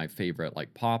one of my favorite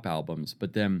like pop albums.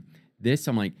 But then this,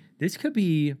 I'm like, this could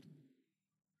end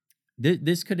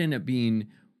up being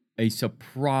a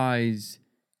surprise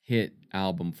hit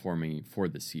album for me for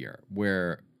this year,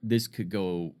 where this could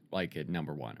go like at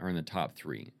number 1 or in the top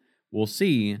 3. We'll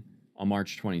see on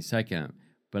March 22nd,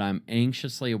 but I'm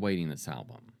anxiously awaiting this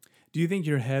album. Do you think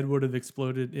your head would have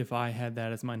exploded if I had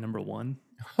that as my number one?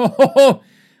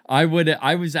 I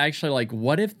was actually like,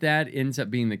 what if that ends up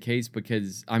being the case?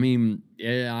 Because I mean,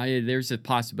 there's a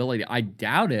possibility. I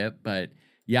doubt it, but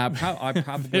yeah, I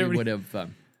probably would have.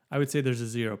 I would say there's a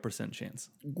 0% chance.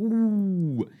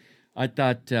 Ooh, I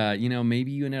thought,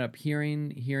 maybe you ended up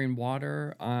hearing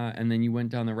water, and then you went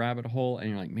down the rabbit hole, and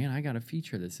you're like, man, I got to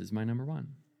feature this as my number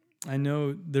one. I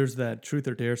know there's that Truth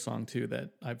or Dare song too that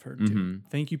I've heard too.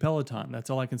 Thank you, Peloton. That's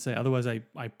all I can say. Otherwise, I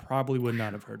probably would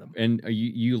not have heard them. And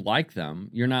you like them?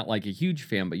 You're not like a huge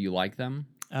fan, but you like them?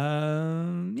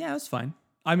 Yeah, it was fine.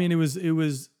 I mean, it was.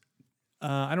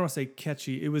 I don't want to say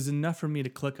catchy. It was enough for me to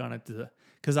click on it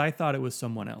because I thought it was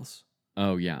someone else.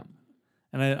 Oh yeah.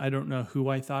 And I don't know who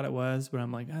I thought it was, but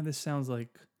I'm like, this sounds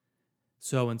like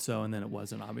so and so, and then it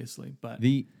wasn't, obviously. But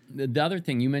the other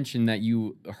thing you mentioned that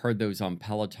you heard those on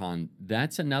Peloton,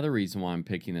 that's another reason why I'm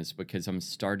picking this, because I'm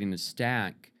starting to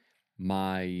stack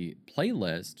my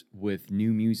playlist with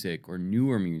new music or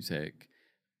newer music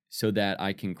so that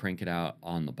I can crank it out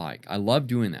on the bike. I love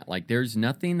doing that. Like, there's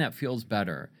nothing that feels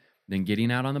better than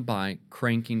getting out on the bike,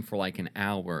 cranking for like an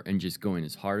hour and just going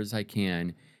as hard as I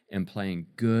can and playing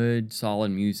good, solid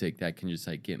music that can just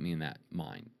like get me in that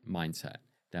mindset.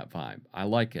 That vibe. I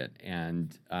like it.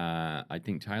 And I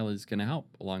think Tyler's going to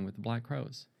help along with the Black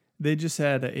Crowes. They just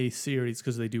had a series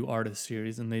because they do artist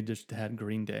series, and they just had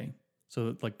Green Day.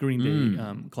 So like Green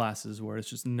Day classes where it's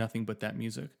just nothing but that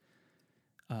music.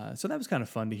 So that was kind of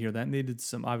fun to hear that. And they did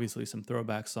obviously some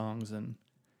throwback songs and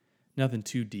nothing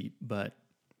too deep, but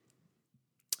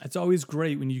it's always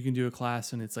great when you can do a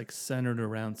class and it's like centered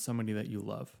around somebody that you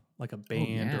love, like a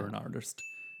band or an artist.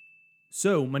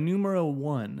 So my numero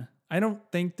one, I don't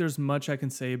think there's much I can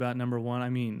say about number one. I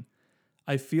mean,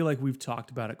 I feel like we've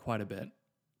talked about it quite a bit.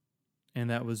 And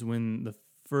that was when the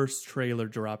first trailer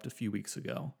dropped a few weeks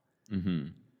ago. Mm-hmm.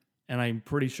 And I'm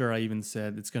pretty sure I even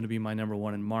said it's going to be my number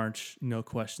one in March, no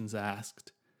questions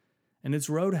asked. And it's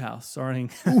Roadhouse, starring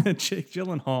Jake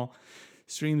Gyllenhaal.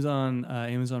 Streams on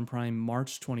Amazon Prime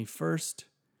March 21st.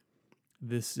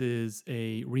 This is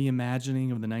a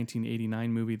reimagining of the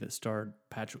 1989 movie that starred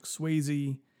Patrick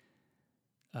Swayze.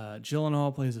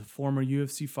 Gyllenhaal plays a former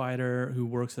UFC fighter who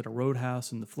works at a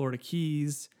roadhouse in the Florida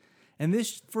Keys. And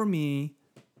this, for me,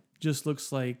 just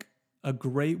looks like a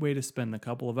great way to spend a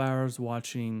couple of hours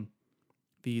watching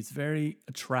these very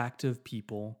attractive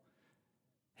people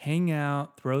hang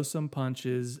out, throw some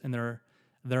punches, and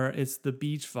it's the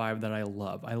beach vibe that I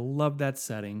love. I love that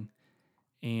setting.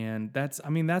 And that's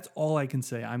all I can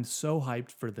say. I'm so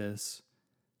hyped for this.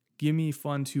 Give me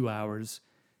fun 2 hours.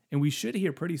 And we should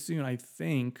hear pretty soon, I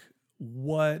think,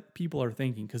 what people are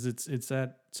thinking, because it's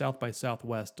at South by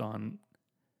Southwest on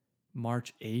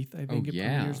March 8th, I think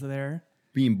premieres there.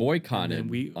 Being boycotted,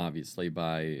 obviously,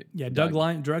 by... Yeah,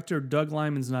 director Doug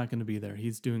Liman's not going to be there.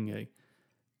 He's doing a,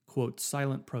 quote,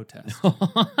 silent protest.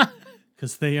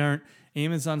 Because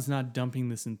Amazon's not dumping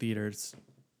this in theaters.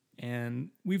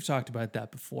 And we've talked about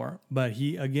that before. But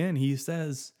he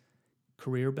says,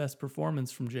 career best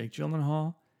performance from Jake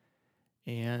Gyllenhaal.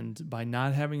 And by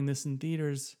not having this in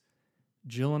theaters,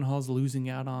 Gyllenhaal's losing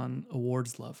out on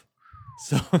awards love.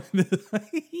 So I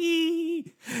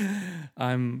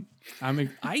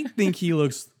think he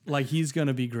looks like he's going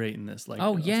to be great in this. Like,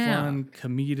 fun,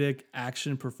 comedic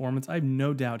action performance. I have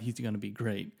no doubt he's going to be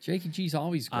great. Jakey G's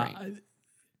always great.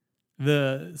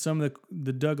 Some of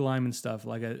the Doug Liman stuff,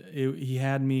 like he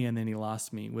had me and then he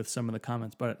lost me with some of the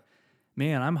comments. But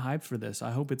man, I'm hyped for this.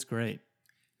 I hope it's great.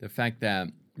 The fact that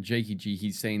Jakey G,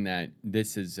 he's saying that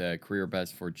this is a career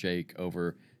best for Jake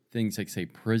over things like, say,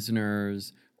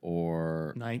 Prisoners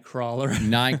or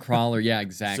Nightcrawler, yeah,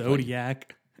 exactly.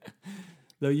 Zodiac.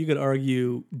 Though you could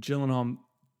argue Gyllenhaal,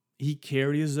 he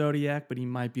carries Zodiac, but he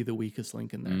might be the weakest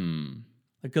link in there.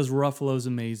 Because Ruffalo's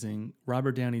amazing.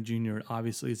 Robert Downey Jr.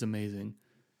 obviously is amazing.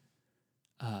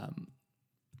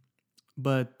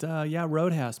 But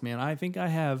Roadhouse, man. I think I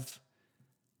have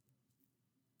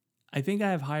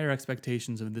higher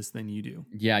expectations of this than you do.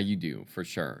 Yeah, you do, for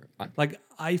sure.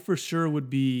 I for sure would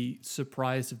be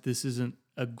surprised if this isn't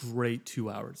a great 2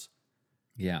 hours.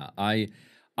 Yeah,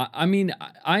 I mean,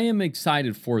 I am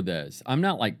excited for this. I'm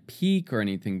not like peak or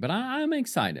anything, but I'm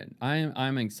excited.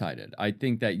 I'm excited. I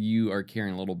think that you are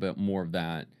carrying a little bit more of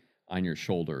that on your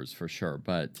shoulders for sure.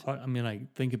 But I mean, I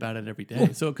think about it every day.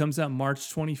 So it comes out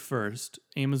March 21st.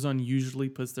 Amazon usually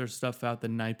puts their stuff out the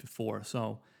night before.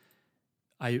 So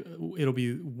it'll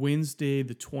be Wednesday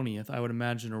the 20th. I would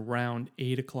imagine around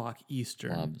 8 o'clock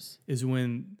Eastern is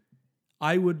when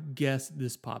I would guess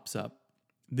this pops up.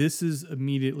 This is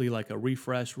immediately like a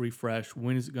refresh.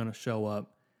 When is it going to show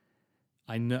up?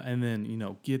 I know, and then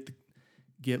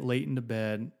get late into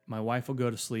bed. My wife will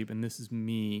go to sleep, and this is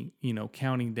me,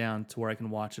 counting down to where I can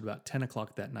watch it about 10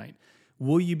 o'clock that night.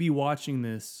 Will you be watching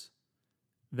this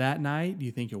that night? Do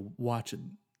you think you'll watch it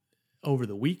over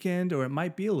the weekend, or it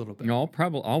might be a little bit?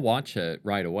 I'll watch it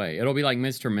right away. It'll be like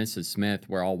Mr. and Mrs. Smith,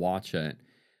 where I'll watch it,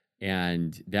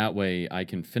 and that way I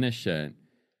can finish it,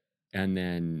 and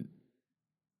then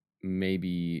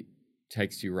maybe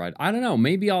text you right. I don't know.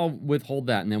 Maybe I'll withhold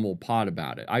that, and then we'll pod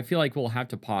about it. I feel like we'll have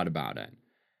to pod about it,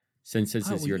 since this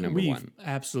is your number one.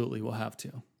 Absolutely will have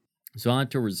to. So I'll have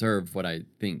to reserve what I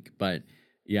think, but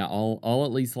yeah, I'll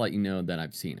at least let you know that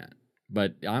I've seen it.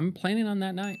 But I'm planning on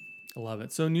that night. I love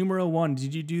it. So numero one,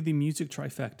 did you do the music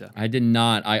trifecta? I did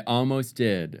not. I almost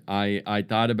did. I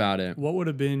thought about it. What would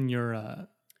have been your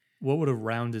what would have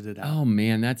rounded it out? Oh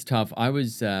man, that's tough. I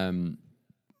was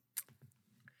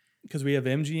because we have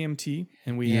MGMT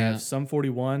and we have Sum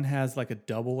 41 has like a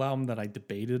double album that I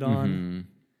debated on.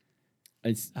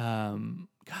 It's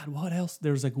God, what else?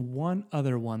 There's like one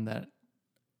other one that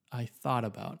I thought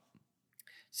about.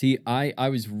 See, I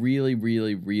was really,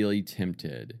 really, really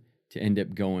tempted to end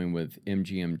up going with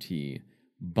MGMT,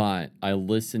 but I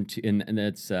listened to, and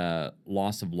that's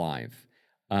Loss of Life.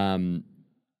 I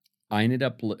ended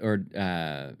up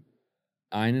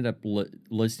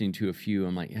listening to a few.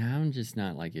 I'm like, I'm just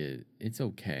not like it. It's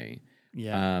okay.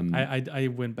 Yeah, I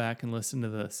went back and listened to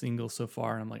the singles so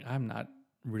far, and I'm like, I'm not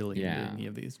really into any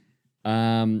of these.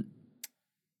 But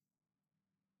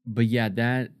yeah,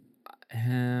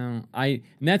 and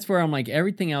that's where I'm like,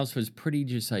 everything else was pretty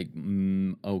just like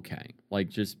okay, like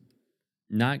just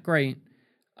not great.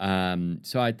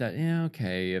 So I thought,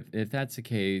 okay, if that's the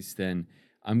case, then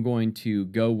I'm going to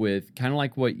go with kind of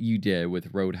like what you did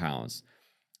with Roadhouse.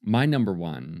 My number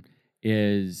one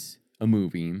is a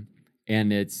movie,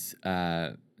 and it's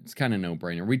kind of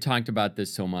no-brainer. We talked about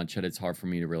this so much that it's hard for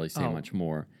me to really say much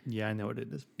more. Yeah, I know what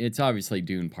it is. It's obviously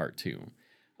Dune Part 2.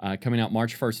 Coming out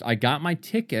March 1st. I got my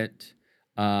ticket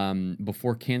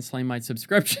before canceling my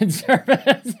subscription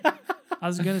service. I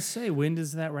was going to say, when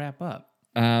does that wrap up?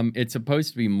 It's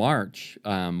supposed to be March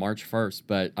 1st,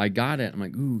 but I got it. I'm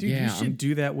like, ooh, dude, you should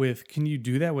do that can you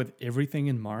do that with everything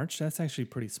in March? That's actually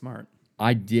pretty smart.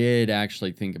 I did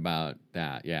actually think about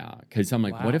that, yeah. Because I'm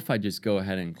like, what if I just go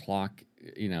ahead and clock,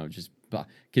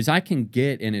 because I can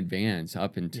get in advance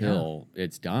up until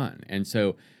it's done. And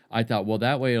so I thought, well,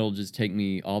 that way it'll just take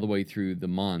me all the way through the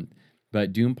month.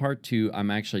 But Dune Part 2,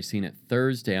 I'm actually seeing it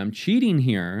Thursday. I'm cheating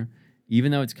here.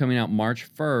 Even though it's coming out March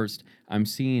 1st, I'm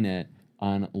seeing it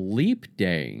on Leap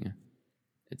Day.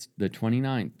 It's the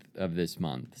 29th of this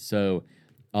month. So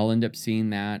I'll end up seeing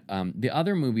that. The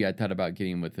other movie I thought about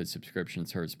getting with the subscription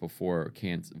service before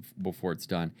it's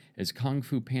done is Kung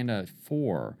Fu Panda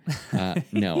 4.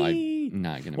 No, I'm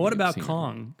not going to. What about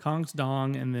Kong? Kong's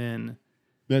Dong, and then...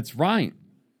 That's right.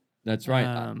 I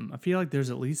feel like there's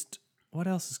at least... What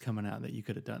else is coming out that you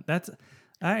could have done?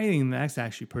 I think that's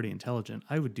actually pretty intelligent.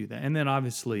 I would do that. And then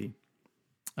obviously,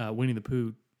 Winnie the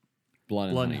Pooh,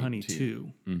 Blood and Honey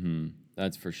 2. Mm-hmm.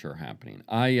 That's for sure happening.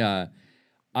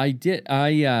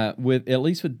 With at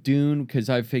least with Dune, because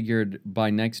I figured by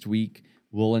next week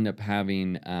we'll end up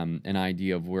having an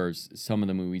idea of where some of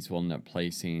the movies will end up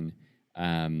placing.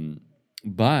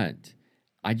 But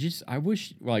I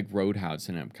wish like Roadhouse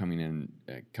ended up coming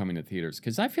to theaters,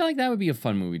 because I feel like that would be a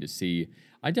fun movie to see.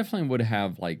 I definitely would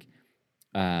have I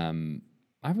would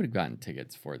have gotten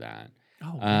tickets for that.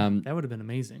 Oh, that would have been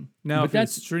amazing. Now, if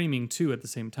that's streaming too at the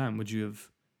same time, would you have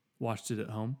watched it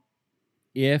at home?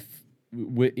 If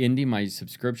ending my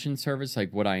subscription service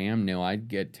like what I am, no, I'd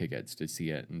get tickets to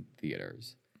see it in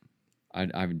theaters.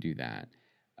 I would do that.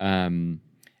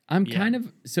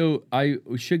 So I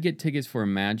should get tickets for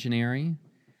Imaginary.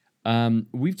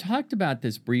 We've talked about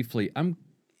this briefly. I'm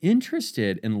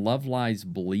interested in Love Lies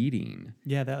Bleeding.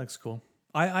 Yeah, that looks cool.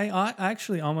 I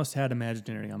actually almost had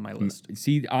Imaginary on my list.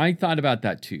 See, I thought about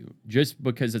that too, just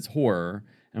because it's horror.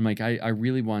 I'm like, I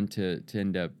really want to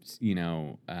end up,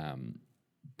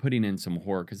 putting in some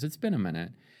horror, because it's been a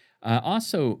minute.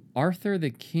 Also, Arthur the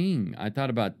King. I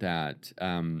thought about that.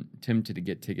 Tempted to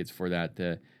get tickets for that.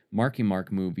 The Marky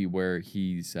Mark movie where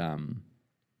he's,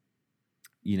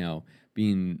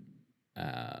 being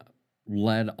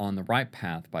led on the right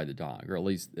path by the dog, or at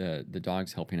least the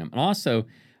dog's helping him. And also,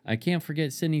 I can't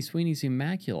forget Sydney Sweeney's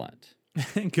Immaculate.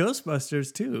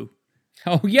 Ghostbusters, too.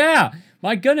 Oh, yeah.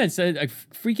 My goodness.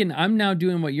 I'm now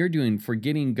doing what you're doing,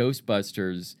 forgetting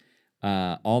Ghostbusters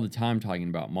all the time, talking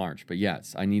about March. But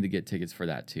yes, I need to get tickets for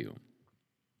that, too.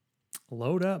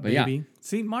 Load up, baby. Yeah.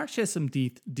 See, March has some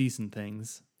decent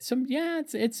things.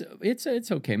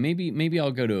 It's okay. Maybe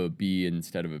I'll go to a B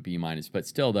instead of a B minus. But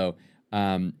still, though,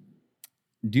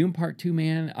 Dune Part 2,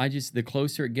 man, the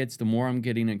closer it gets, the more I'm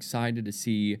getting excited to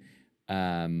see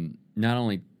not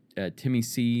only Timmy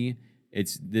C,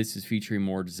 this is featuring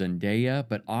more Zendaya,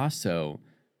 but also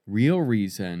real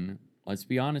reason, let's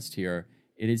be honest here,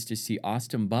 it is to see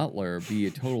Austin Butler be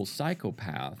a total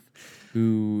psychopath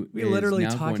who We is literally now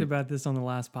talked going about this on the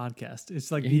last podcast.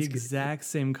 It's like the exact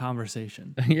same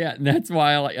conversation. Yeah, that's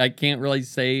why I can't really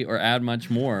say or add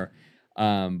much more.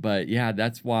 But yeah,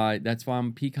 that's why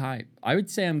I'm peak hype. I would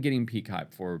say I'm getting peak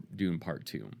hype for Dune Part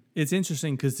 2. It's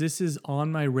interesting because this is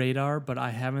on my radar, but I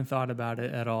haven't thought about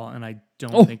it at all, and I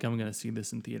don't think I'm going to see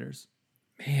this in theaters.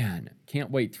 Man,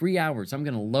 can't wait. 3 hours. I'm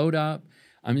going to load up.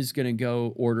 I'm just going to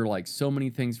go order like so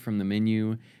many things from the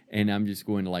menu, and I'm just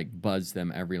going to like buzz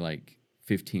them every like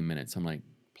 15 minutes. I'm like,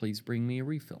 please bring me a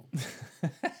refill.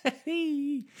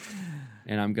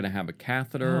 And I'm going to have a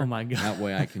catheter. Oh my God. That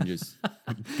way I can just go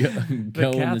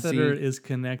The catheter is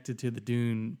connected to the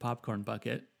Dune popcorn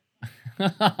bucket. Oh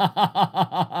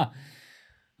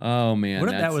man.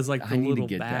 What if that was like the little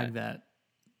bag that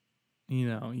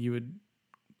you would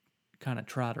kind of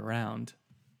trot around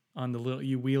on the little,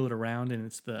 you wheel it around and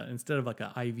it's instead of like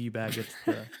an IV bag, it's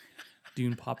the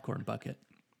Dune popcorn bucket.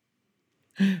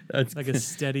 That's like a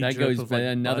steady drip of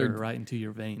like butter right into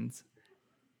your veins.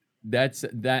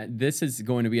 This is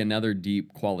going to be another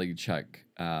deep quality check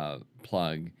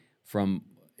plug from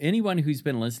anyone who's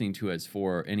been listening to us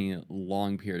for any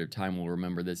long period of time will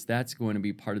remember this. That's going to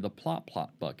be part of the plot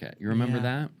bucket. You remember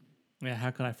that? Yeah,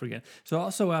 how could I forget? So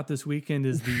also out this weekend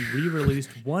is the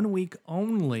re-released 1 week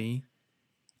only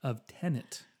of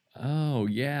Tenet. Oh,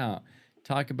 yeah.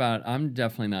 Talk about, I'm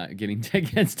definitely not getting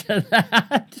tickets to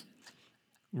that.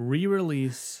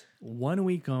 Re-release 1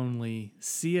 week only.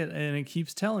 See it, and it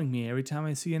keeps telling me every time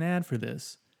I see an ad for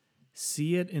this,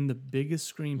 see it in the biggest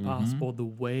screen possible, the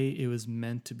way it was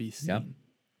meant to be seen.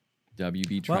 Yep.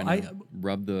 WB trying to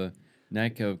rub the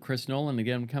neck of Chris Nolan to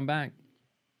get him to come back.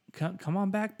 Come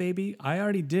on back, baby. I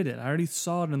already did it. I already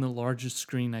saw it in the largest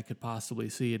screen I could possibly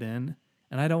see it in,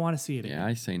 and I don't want to see it again. Yeah,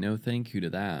 I say no thank you to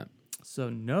that. So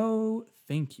no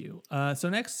thank you. So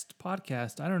next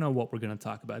podcast, I don't know what we're going to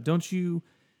talk about. Don't you?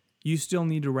 You still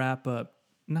need to wrap up.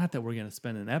 Not that we're going to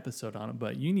spend an episode on it,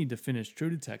 but you need to finish True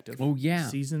Detective. Oh yeah,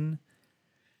 season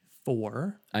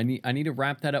 4. I need to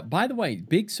wrap that up. By the way,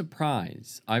 big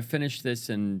surprise! I finished this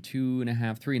in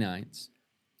 2.5, 3 nights.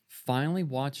 Finally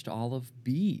watched all of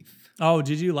Beef. Oh,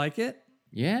 did you like it?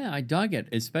 Yeah, I dug it,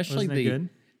 especially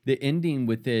the ending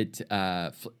with it.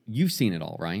 You've seen it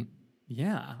all, right?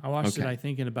 Yeah, I watched it. I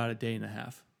think in about a day and a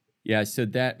half. Yeah, so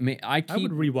I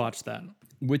would rewatch that.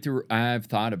 I've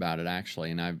thought about it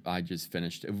actually, and I just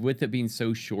finished it. With it being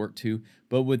so short too.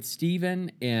 But with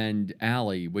Steven and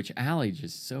Allie, which Allie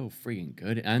just so freaking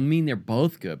good. I mean, they're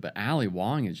both good, but Allie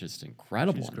Wong is just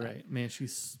incredible. She's great, man.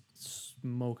 She's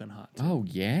smoking hot too. Oh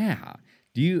yeah.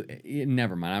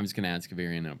 Never mind. I was going to ask a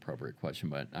very inappropriate question,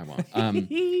 but I won't.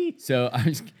 So I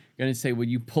was going to say, would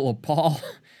you pull a Paul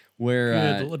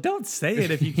where... Don't say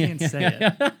it if you can't say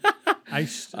it.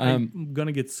 I'm going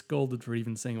to get scolded for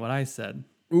even saying what I said.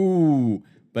 Ooh,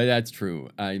 but that's true.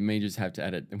 I may just have to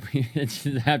edit. We just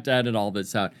have to edit all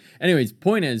this out. Anyways,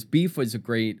 point is, Beef was a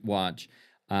great watch.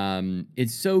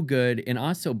 It's so good. And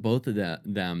also both of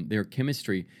them, their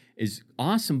chemistry is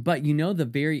awesome. But the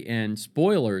very end,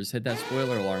 spoilers, hit that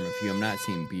spoiler alarm if you have not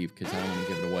seen Beef, because I don't want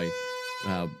to give it away.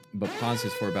 But pause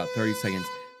this for about 30 seconds.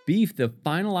 Beef, the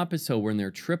final episode when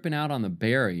they're tripping out on the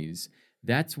berries,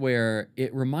 that's where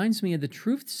it reminds me of the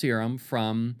truth serum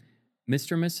from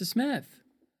Mr. and Mrs. Smith.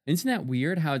 Isn't that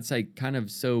weird how it's like kind of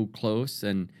so close?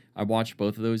 And I watched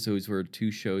both of those. Those were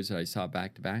 2 shows that I saw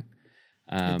back to back.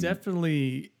 It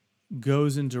definitely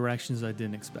goes in directions I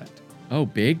didn't expect. Oh,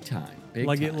 big time.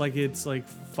 It's like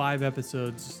 5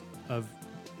 episodes of,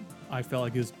 I felt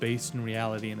like it was based in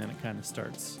reality, and then it kind of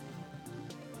starts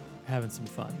having some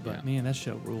fun. But man, that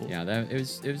show rules. Yeah, it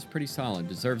was pretty solid.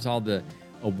 Deserves all the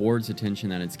awards attention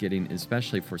that it's getting,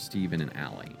 especially for Steven and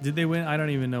Allie. Did they win? I don't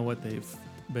even know what they've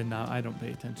been now. I don't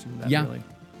pay attention to that really.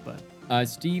 But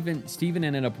Steven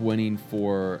ended up winning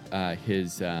for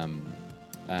his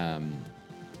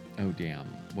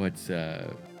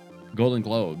Golden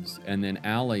Globes, and then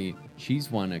Allie,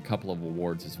 she's won a couple of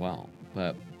awards as well.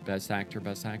 But Best Actor,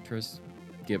 Best Actress,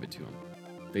 give it to them.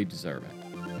 They deserve it.